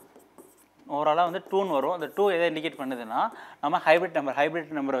 ஓவராலாக வந்து 2ன்னு வரும். அந்த 2 எதை இண்டிகேட் பண்ணுதுன்னா நம்ம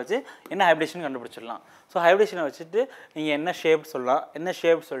ஹைப்ரிட் நம்பரை வச்சு என்ன ஹைப்ரிடேஷன் கண்டுபிடிச்சிடலாம். ஸோ ஹைப்ரிடேஷனை வச்சுட்டு நீங்கள் என்ன ஷேப் சொல்லலாம், என்ன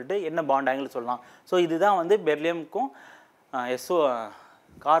ஷேப் சொல்லிட்டு என்ன பாண்ட் ஆங்கிள் சொல்லலாம். ஸோ இதுதான் வந்து பெர்லியமுக்கும்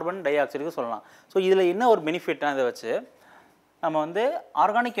கார்பன் டை ஆக்சைடுக்கும் சொல்லலாம். ஸோ இதில் என்ன ஒரு பெனிஃபிட்னா, இதை வச்சு நம்ம வந்து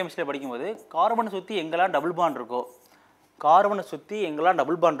ஆர்கானிக் கெமிஸ்ட்ரியில் படிக்கும்போது கார்பனை சுற்றி எங்கெல்லாம் டபுள் பாண்ட்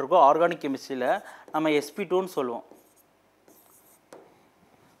இருக்கோ ஆர்கானிக் கெமிஸ்ட்ரியில் நம்ம sp2ன்னு சொல்லுவோம்.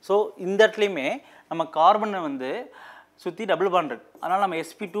 ஸோ இந்த இடத்துலையுமே நம்ம கார்பனை வந்து சுற்றி டபுள் பாண்ட் இருக்குது, அதனால் நம்ம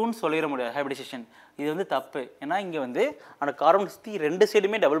sp2ன்னு சொல்லிட முடியாது ஹைப்ரிடைசேஷன். இது வந்து தப்பு. ஏன்னா இங்கே வந்து அந்த கார்பனை சுற்றி ரெண்டு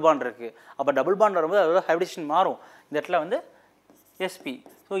சைடுமே டபுள் பாண்ட் இருக்குது. அப்போ டபுள் பாண்ட் வரும்போது அதோட ஹைப்ரிடேஷன் மாறும். இந்த இடத்துல வந்து sp.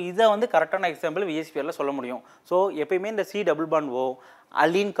 ஸோ இதை வந்து கரெக்டான எக்ஸாம்பிள் VSEPRல சொல்ல முடியும். ஸோ எப்பயுமே இந்த C double bond O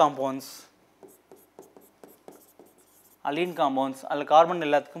Alin compounds அதில் கார்பன்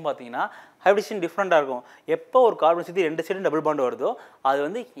எல்லாத்துக்கும் பார்த்தீங்கன்னா ஹைப்ரிடேஷன் டிஃப்ரெண்ட்டாக இருக்கும். எப்போ ஒரு கார்பன் சுற்றி ரெண்டு சைடும் டபுள் பாண்ட் வருதோ அது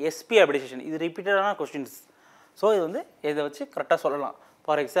வந்து sp ஹைப்ரிடேஷன். இது ரிப்பீட்டடான கொஸ்டின்ஸ். ஸோ இது வந்து இதை வச்சு கரெக்டாக சொல்லலாம்.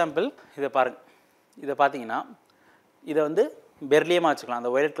 ஃபார் எக்ஸாம்பிள் இதை பாருங்கள். இதை பார்த்தீங்கன்னா இதை வந்து பெர்லியமாக வச்சுக்கலாம்.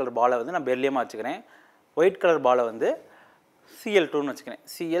 அந்த ஒயிட் கலர் பாலை வந்து நான் பெர்லியமாக வச்சுக்கிறேன். ஒயிட் கலர் பாலை வந்து Cl2ன்னு வச்சுக்கிறேன்.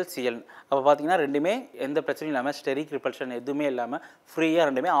 Cl. அப்போ பார்த்தீங்கன்னா ரெண்டுமே எந்த பிரச்சனையும் இல்லாமல் ஸ்டெரிக் ரிப்பல்ஷன் எதுவுமே இல்லாமல் ஃப்ரீயாக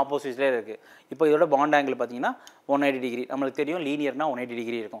ரெண்டுமே ஆப்போசிட்லேயே இருக்குது. இப்போ இதோட பாண்ட் ஆங்கிள் பார்த்தீங்கன்னா 180 டிகிரி. நம்மளுக்கு தெரியும் லீனியர்னா 180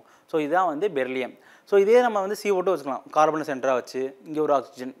 டிகிரி இருக்கும். ஸோ இதுதான் வந்து பெர்லியம். ஸோ இதே நம்ம வந்து CO2 வச்சுக்கலாம். கார்பன் சென்டராக வச்சு இங்கே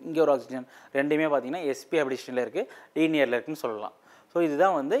ஒரு ஆக்சிஜன் ரெண்டுமே பார்த்தீங்கன்னா sp ஹைப்ரிடேஷனில் இருக்குது, லீனியரில் இருக்குதுன்னு சொல்லலாம். ஸோ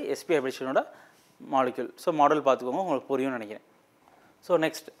இதுதான் வந்து sp ஹைப்ரிடேஷனோட மாலிக்யூல். ஸோ மாடல் பார்த்துக்கோங்க, உங்களுக்கு புரியும்னு நினைக்கிறேன். ஸோ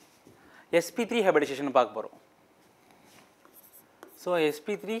நெக்ஸ்ட் sp3 ஹைப்ரிடேஷன் பார்க்க போகிறோம். So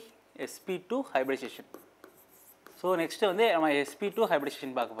sp3 sp2 hybridisation. So next வந்து நம்ம sp2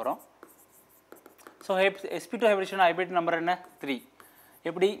 ஹைப்ரிடேஷன் பார்க்க போகிறோம். So sp2 hybridisation hybrid number என்ன 3.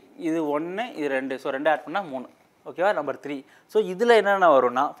 எப்படி இது 1 இது 2. ஸோ 2 ஆட் பண்ணால் 3. ஓகேவா, நம்பர் 3. ஸோ இதில் என்னென்ன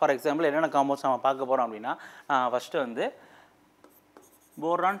வரும்னா, ஃபார் எக்ஸாம்பிள் என்னென்ன காம்பவுண்ட்ஸ் நம்ம பார்க்க போகிறோம் அப்படின்னா, ஃபஸ்ட்டு வந்து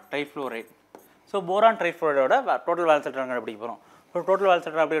boron ட்ரைஃப்ளோரைட். So boron ட்ரைஃப்ளோரைடோட total valence electron கண்டுபிடிக்க போகிறோம். ஸோ டோட்டல் வேலன்ஸ்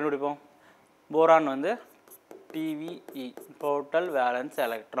எலக்ட்ரான் எப்படி கண்டுபிடிப்போம், போரான் வந்து TVE total valence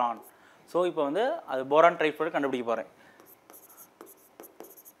electron. So இப்போ வந்து அது போரான் ட்ரைஃப்ளோரைட் கண்டுபிடிக்க போகிறேன்.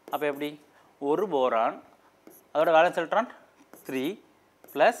 அப்போ எப்படி, ஒரு போரான் அதோட valence electron 3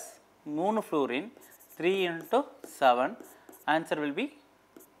 plus 3 fluorine 3 × 7 answer will be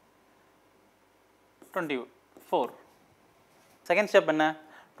 24. Second step என்ன,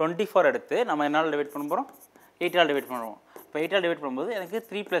 24 எடுத்து நம்ம என்னால் டிவைட் பண்ண போகிறோம், 8 ஆல் டிவைட் பண்ணுவோம். இப்போ 8 ஆல் டிவைட் பண்ணும்போது எனக்கு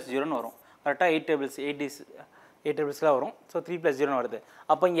 3 + 0ன்னு வரும். கரெக்டாக 8 டேபிள்ஸ்லாம் வரும். ஸோ 3 + 0 வருது.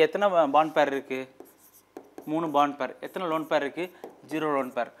 அப்போ இங்கே எத்தனை பாண்ட் பேர் இருக்குது, 3 பாண்ட் பேர். எத்தனை லோன் பேர் இருக்குது, 0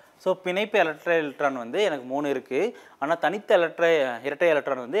 லோன் பேர். ஸோ பிணைப்பு எலக்ட்ரான் வந்து எனக்கு 3 இருக்குது. ஆனால் தனித்த இரட்டை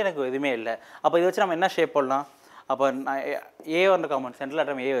எலக்ட்ரான் வந்து எனக்கு எதுவுமே இல்லை. அப்போ இதை வச்சு நம்ம என்ன ஷேப் போடலாம், அப்போ நான் A வந்த காம்பவுண்ட் சென்ட்ரல்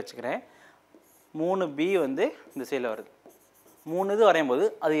ஆட்டம் A வச்சுக்கிறேன். 3B வந்து இந்த சைடில் வருது. 3 இது வரையும் போது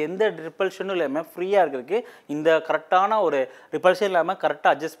அது எந்த ரிப்பல்ஷனும் இல்லாமல் ஃப்ரீயாக இருக்கிறதுக்கு இந்த கரெக்டான ஒரு ரிப்பல்ஷன் இல்லாமல்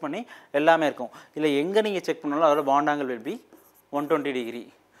கரெக்டாக அட்ஜஸ்ட் பண்ணி எல்லாமே இருக்கும். இல்லை எங்கே நீங்கள் செக் பண்ணாலும் அதோட bond angle will be 120 degree.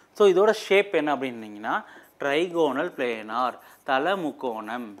 So இதோட ஷேப் என்ன அப்படின்னீங்கன்னா ட்ரைகோனல் பிளேனார், தல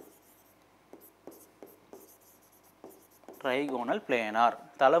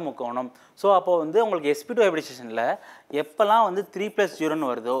முக்கோணம். ஸோ அப்போ வந்து உங்களுக்கு sp2 ஹைப்ரிடேஷனில் எப்போல்லாம் வந்து 3 +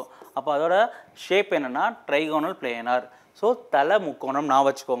 0ன்னு வருதோ அப்போ அதோட ஷேப் என்னென்னா ட்ரைகோனல் பிளேனார். ஸோ தலை முக்கோணம் நான்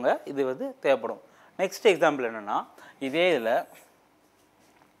வச்சுக்கோங்க, இது வந்து தேவைப்படும். நெக்ஸ்ட் எக்ஸாம்பிள் என்னென்னா, இதே இதில்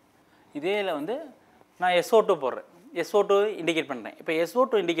வந்து நான் SO2 போடுறேன், SO2 இண்டிகேட் பண்ணுறேன். இப்போ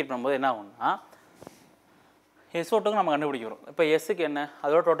SO2 இண்டிகேட் பண்ணும்போது என்ன ஆகும்னா, SO2க்கு நம்ம கண்டுபிடிக்க போகிறோம். இப்போ எஸ்ஸுக்கு என்ன,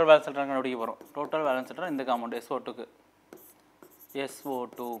 அதோட டோட்டல் வேலன்ஸ் எலக்ட்ரான் கண்டுபிடிக்க போகிறோம். டோட்டல் வேலன்ஸ் எலக்ட்ரான் இந்த காம்பவுண்ட் SO2க்கு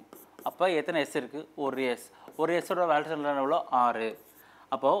SO2. அப்போ எத்தனை S இருக்குது, ஒரு எஸ்ஸோட வேலன்ஸ் எலக்ட்ரான் எவ்வளோ, 6.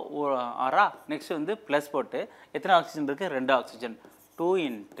 அப்போது 6. நெக்ஸ்ட் வந்து ப்ளஸ் போட்டு எத்தனை ஆக்சிஜன் இருக்குது, 2 ஆக்சிஜன். 2 ×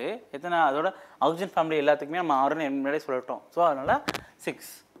 எத்தனை, அதோட ஆக்சிஜன் ஃபேமிலி எல்லாத்துக்குமே நம்ம 6ன்னு முன்னாடியே சொல்லிட்டோம். ஸோ அதனால் 6.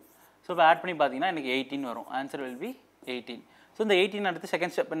 ஸோ இப்போ ஆட் பண்ணி பார்த்தீங்கன்னா எனக்கு 18 வரும். Answer will be 18. ஸோ இந்த 18 அடுத்து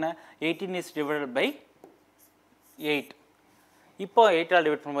செகண்ட் ஸ்டெப் என்ன, 18 is divided by 8. இப்போ 8 ஆல்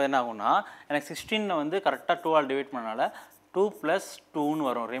டிவைட் பண்ணும்போது என்ன ஆகும்னா எனக்கு 16 வந்து கரெக்டாக 2 ஆல் டிவைட் பண்ணனால 2 + 2ன்னு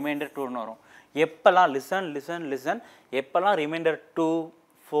வரும், ரிமைண்டர் 2ன்னு வரும். எப்போல்லாம் லிசன் எப்போல்லாம் ரிமைண்டர் 2,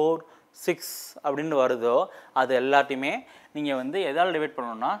 4, 6 அப்படின்னு வருதோ அது எல்லாத்தையுமே நீங்கள் வந்து எதால் டிவைட்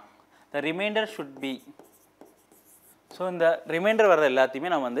பண்ணணும்னா த ரிமைண்டர் ஷுட் பி. ஸோ இந்த ரிமைண்டர் வர்றது எல்லாத்தையுமே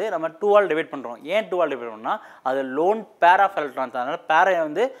நம்ம 2 ஆல் டிவைட் பண்ணுறோம். ஏன் 2 ஆல் டிவைட் பண்ணோம்னா அது லோன் பேர் ஆஃப் எலக்ட்ரான்ஸ். அதனால் பேரை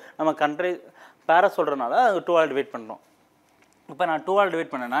வந்து நம்ம பேரை சொல்கிறனால அது 2 ஆல் டிவைட் பண்ணுறோம். இப்போ நான் 2 ஆல்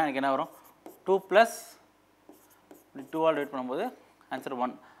டிவைட் பண்ணேன்னா எனக்கு என்ன வரும் 2 + 2 ஆல் டிவைட் பண்ணும்போது ஆன்சர்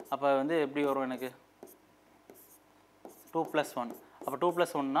 1. அப்போ வந்து எப்படி வரும் எனக்கு 2 + 1. அப்போ 2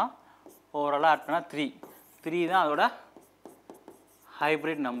 + 1னா ஓவராலாக ஆட் பண்ணால் 3 தான் அதோட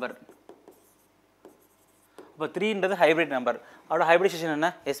ஹைப்ரிட் நம்பர். இப்போ 3ன்றது ஹைப்ரிட் நம்பர். அதோட ஹைப்ரிடைசேஷன் என்ன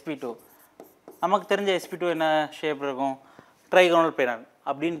sp2. நமக்கு தெரிஞ்ச sp2 என்ன ஷேப் இருக்கும் ட்ரைகோனல் பிளானர்.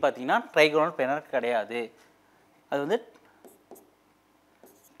 அப்படின்னு பார்த்தீங்கன்னா ட்ரைகோனல் பிளானர் கிடையாது, அது வந்து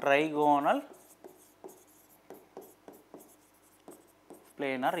ட்ரைகோனல்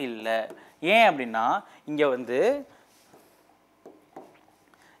பிளானர் இல்லை. ஏன் அப்படின்னா இங்கே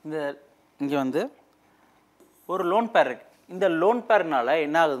வந்து ஒரு லோன் பேர் இருக்குது. இந்த லோன் பேர்னால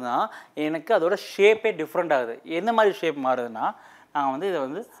என்ன ஆகுதுன்னா எனக்கு அதோட ஷேப்பே டிஃப்ரெண்ட் ஆகுது. எந்த மாதிரி ஷேப் மாறுதுன்னா நாங்கள் வந்து இதை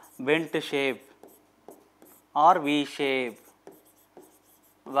வந்து bend shape R we shape,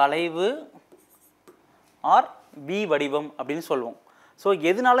 வளைவு ஆர் வி வடிவம் அப்படின்னு சொல்லுவோம். ஸோ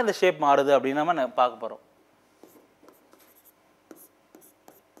எதனால இந்த ஷேப் மாறுது அப்படின்னு நம்ம பார்க்க போகிறோம்.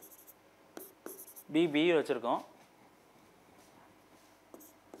 பி வச்சுருக்கோம்.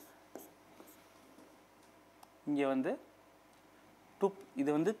 இங்கே வந்து இது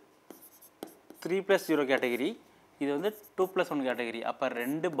வந்து 3 + 0 கேட்டகரி, இது வந்து 2 + 1 கேட்டகரி. அப்போ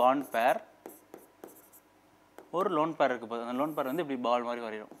 2 பாண்ட் பேர் ஒரு லோன் பேர் இருக்குது. போது அந்த லோன் பேர் வந்து இப்படி பால் மாதிரி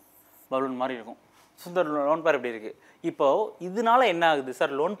வரையும், பலூன் மாதிரி இருக்கும். ஸோ இந்த லோன் பேர் இப்படி இருக்குது. இப்போது இதனால என்ன ஆகுது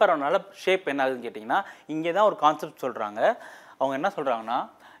சார், லோன் பேரோனால ஷேப் என்ன ஆகுதுன்னு கேட்டிங்கன்னா இங்கே தான் ஒரு கான்செப்ட் சொல்கிறாங்க. அவங்க என்ன சொல்கிறாங்கன்னா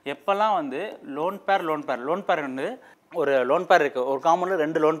எப்போல்லாம் வந்து லோன் பேர் வந்து ஒரு லோன் பேர் இருக்குது, ஒரு காமனில்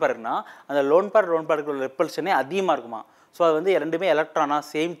 2 லோன் பேர் இருக்குன்னா அந்த லோன் பேருக்கு உள்ள ரிப்பல்ஷனே அதிகமாக இருக்குமா. ஸோ அது வந்து ரெண்டுமே எலக்ட்ரானா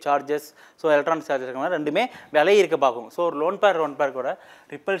same charges. So electronic charges இருக்கனால ரெண்டுமே விலையை இருக்க பார்க்கும். ஸோ ஒரு லோன் பேருக்கோட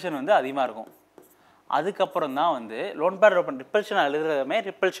ரிப்பல்ஷன் வந்து அதிகமாக இருக்கும். அதுக்கப்புறம் தான் வந்து lone pair repulsion எழுதுறதுமே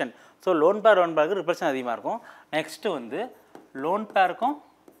repulsion. So loan பேருக்கு ரிப்பல்ஷன் அதிகமாக இருக்கும். நெக்ஸ்ட்டு வந்து லோன் பேருக்கும்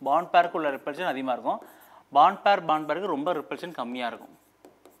பாண்ட் பேருக்கும் உள்ள ரிப்பல்ஷன் அதிகமாக இருக்கும். பாண்ட் பேருக்கு ரொம்ப ரிப்பல்ஷன் கம்மியாக இருக்கும்.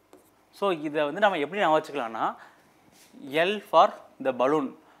 ஸோ இதை வந்து நம்ம எப்படி நான் வச்சுக்கலாம்னா எல் ஃபார் த பலூன்,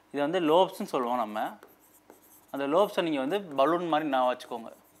 இதை வந்து லோப்ஸ்ன்னு சொல்லுவோம் நம்ம. அந்த லோப்ஸை நீங்கள் வந்து பலூன் மாதிரி நான் வச்சுக்கோங்க.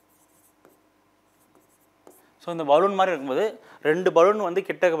 ஸோ இந்த பலூன் மாதிரி இருக்கும்போது 2 பலூன் வந்து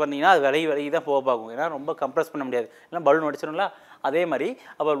கிட்டக்க பண்ணிங்கன்னா அது விலகி தான் போக பார்க்கும். ஏன்னா ரொம்ப கம்ப்ரெஸ் பண்ண முடியாது, ஏன்னா பலூன் வடிச்சிடும்ல. அதே மாதிரி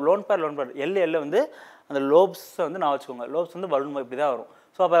அப்போ லோன் பேர் எல் வந்து அந்த லோப்ஸை வந்து நான் வச்சுக்கோங்க. லோப்ஸ் வந்து பலூன் இப்படி தான் வரும்.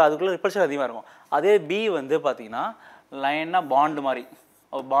 ஸோ அப்போ அதுக்குள்ளே ரிப்பல்ஷன் அதிகமாக இருக்கும். அதே பி வந்து பார்த்தீங்கன்னா லைனாக பாண்டு மாதிரி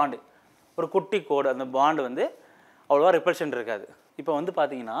பாண்டு, ஒரு குட்டி கோடு. அந்த பாண்டு வந்து அவ்வளோவா ரிப்பல்ஷன் இருக்காது. இப்போ வந்து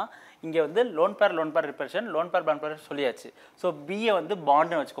பார்த்தீங்கன்னா இங்கே வந்து lone pair repulsion, lone pair bond பேர் சொல்லியாச்சு. ஸோ பியை வந்து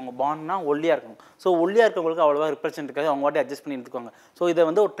பாண்டுன்னு வச்சுக்கோங்க. பாண்ட்னா ஒல்லியாக இருக்கும். ஸோ ஒல்லியாக இருக்கவங்களுக்கு அவ்வளோவா ரிப்பல்ஷன் இருக்காது, அவங்க வாட்டி அட்ஜஸ்ட் பண்ணி எடுத்துக்கோங்க. ஸோ இதை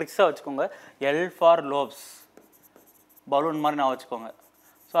வந்து ஒரு ட்ரிக்ஸாக வச்சுக்கோங்க. எல் ஃபார் லோப்ஸ் பலூன் மாதிரி நான் வச்சுக்கோங்க.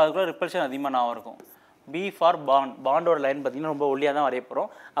 ஸோ அதுக்குள்ளே ரிப்பல்ஷன் அதிகமாக நான் இருக்கும். பி ஃபார் பாண்டோட லைன் பார்த்தீங்கன்னா ரொம்ப ஒல்லியாக தான் வரைய போகிறோம்.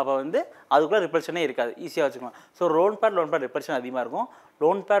 அப்போ வந்து அதுக்குள்ளே ரிப்பல்ஷனே இருக்காது, ஈஸியாக வச்சுக்கலாம். ஸோ லோன் பேர் ரிப்பல்ஷன் அதிகமாக இருக்கும்,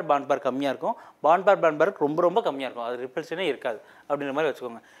 லோன் பேர் பாண்ட் பேர் கம்மியாக இருக்கும், பாண்ட் பேருக்கு ரொம்ப கம்மியாக இருக்கும், அது ரிப்பல்ஷனே இருக்காது அப்படின்ற மாதிரி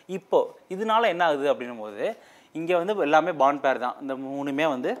வச்சுக்கோங்க. இப்போது இதனால என்ன ஆகுது அப்படின்னும் போது இங்கே வந்து எல்லாமே பாண்ட் பேர் தான். இந்த 3மே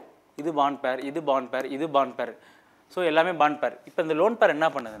வந்து இது பாண்ட் பேர், இது பாண்ட் பேர், இது பாண்ட் பேர். ஸோ எல்லாமே பாண்ட் பேர். இப்போ இந்த லோன் பேர் என்ன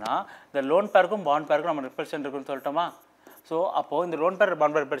பண்ணுதுன்னா இந்த லோன் பேருக்கும் பாண்ட் பேருக்கும் நம்ம ரிப்பல்ஷன் இருக்குன்னு சொல்லிட்டோமா. ஸோ அப்போது இந்த லோன் பேர்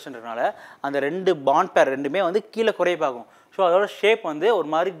பாண்ட் பேர் ரிப்பல்ஷன் இருக்கனால அந்த 2 பாண்ட் பேர் ரெண்டுமே வந்து கீழே குறைய பார்க்கும். ஸோ அதோட ஷேப் வந்து ஒரு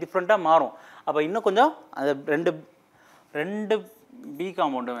மாதிரி டிஃப்ரெண்ட்டாக மாறும். அப்போ இன்னும் கொஞ்சம் அந்த ரெண்டு பி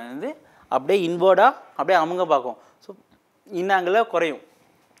காம்பவுண்டு வந்து அப்படியே இன்வர்டாக அப்படியே அமுங்க பார்க்கும். ஸோ இன்னாங்கில்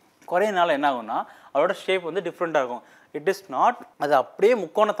குறையினால என்ன ஆகும்னா அதோட ஷேப் வந்து டிஃப்ரெண்ட்டாக இருக்கும். இட் இஸ் நாட், அது அப்படியே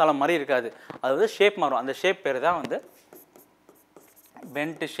முக்கோண தளம் மாதிரி இருக்காது, அது வந்து ஷேப் மாறும். அந்த ஷேப் பேர் தான் வந்து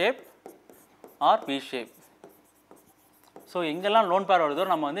bend shape R we shape. So எங்கெல்லாம் லோன் பேர் வருதோ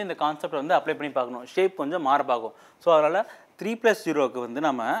நம்ம வந்து இந்த கான்செப்ட் வந்து அப்ளை பண்ணி பார்க்கணும், ஷேப் கொஞ்சம் மாற பார்க்கும். ஸோ அதனால் 3 + 0க்கு வந்து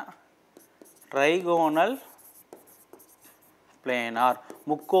நம்ம ட்ரைகோனல் பிளேனார்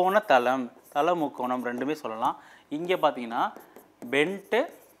முக்கோண தளம், முக்கோணம் ரெண்டுமே சொல்லலாம். இங்கே பார்த்தீங்கன்னா bend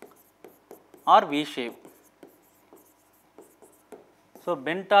R we shape. So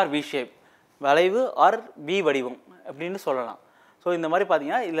bend R we shape, வளைவு ஆர் வி வடிவம் அப்படின்னு சொல்லலாம். ஸோ இந்த மாதிரி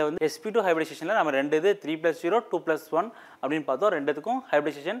பார்த்தீங்கன்னா இதில் வந்து sp2 ஹைப்ரிடைசேஷனில் நம்ம 2 இது 3 + 0 2 + 1 அப்படின்னு பார்த்தோம். 2த்துக்கும்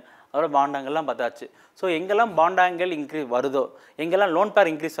ஹைப்ரிடைசேஷன் அதோட பாண்ட் ஆங்கிள்லாம் பார்த்தாச்சு. ஸோ எங்கெல்லாம் பாண்ட் ஆங்கிள் இன்க்ரீஸ் வருதோ, எங்கெல்லாம் லோன் பேர்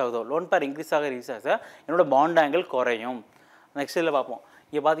இன்க்ரீஸ் ஆகுதோ, லோன் பேர் இன்க்ரீஸ் ஆக என்னோட பாண்ட் ஆங்கிள் குறையும். நெக்ஸ்ட் இதில் பார்ப்போம்.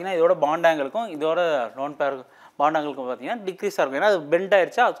 இங்கே பார்த்தீங்கன்னா இதோட பாண்ட் ஆங்கிளுக்கும் இதோட லோன் பேர் பாண்ட் ஆங்கிளுக்கும் பார்த்தீங்கன்னா டிக்ரீஸாக இருக்கும், ஏன்னா அது பெண்ட்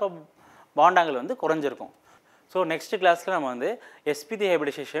ஆயிடுச்சா. ஸோ பாண்ட் ஆங்கிள் வந்து குறைஞ்சிருக்கும். ஸோ நெக்ஸ்ட் கிளாஸில் நம்ம வந்து sp3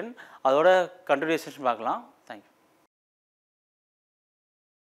 ஹைப்ரிடைசேஷன் அதோட கண்டினியூஷன் பார்க்கலாம்.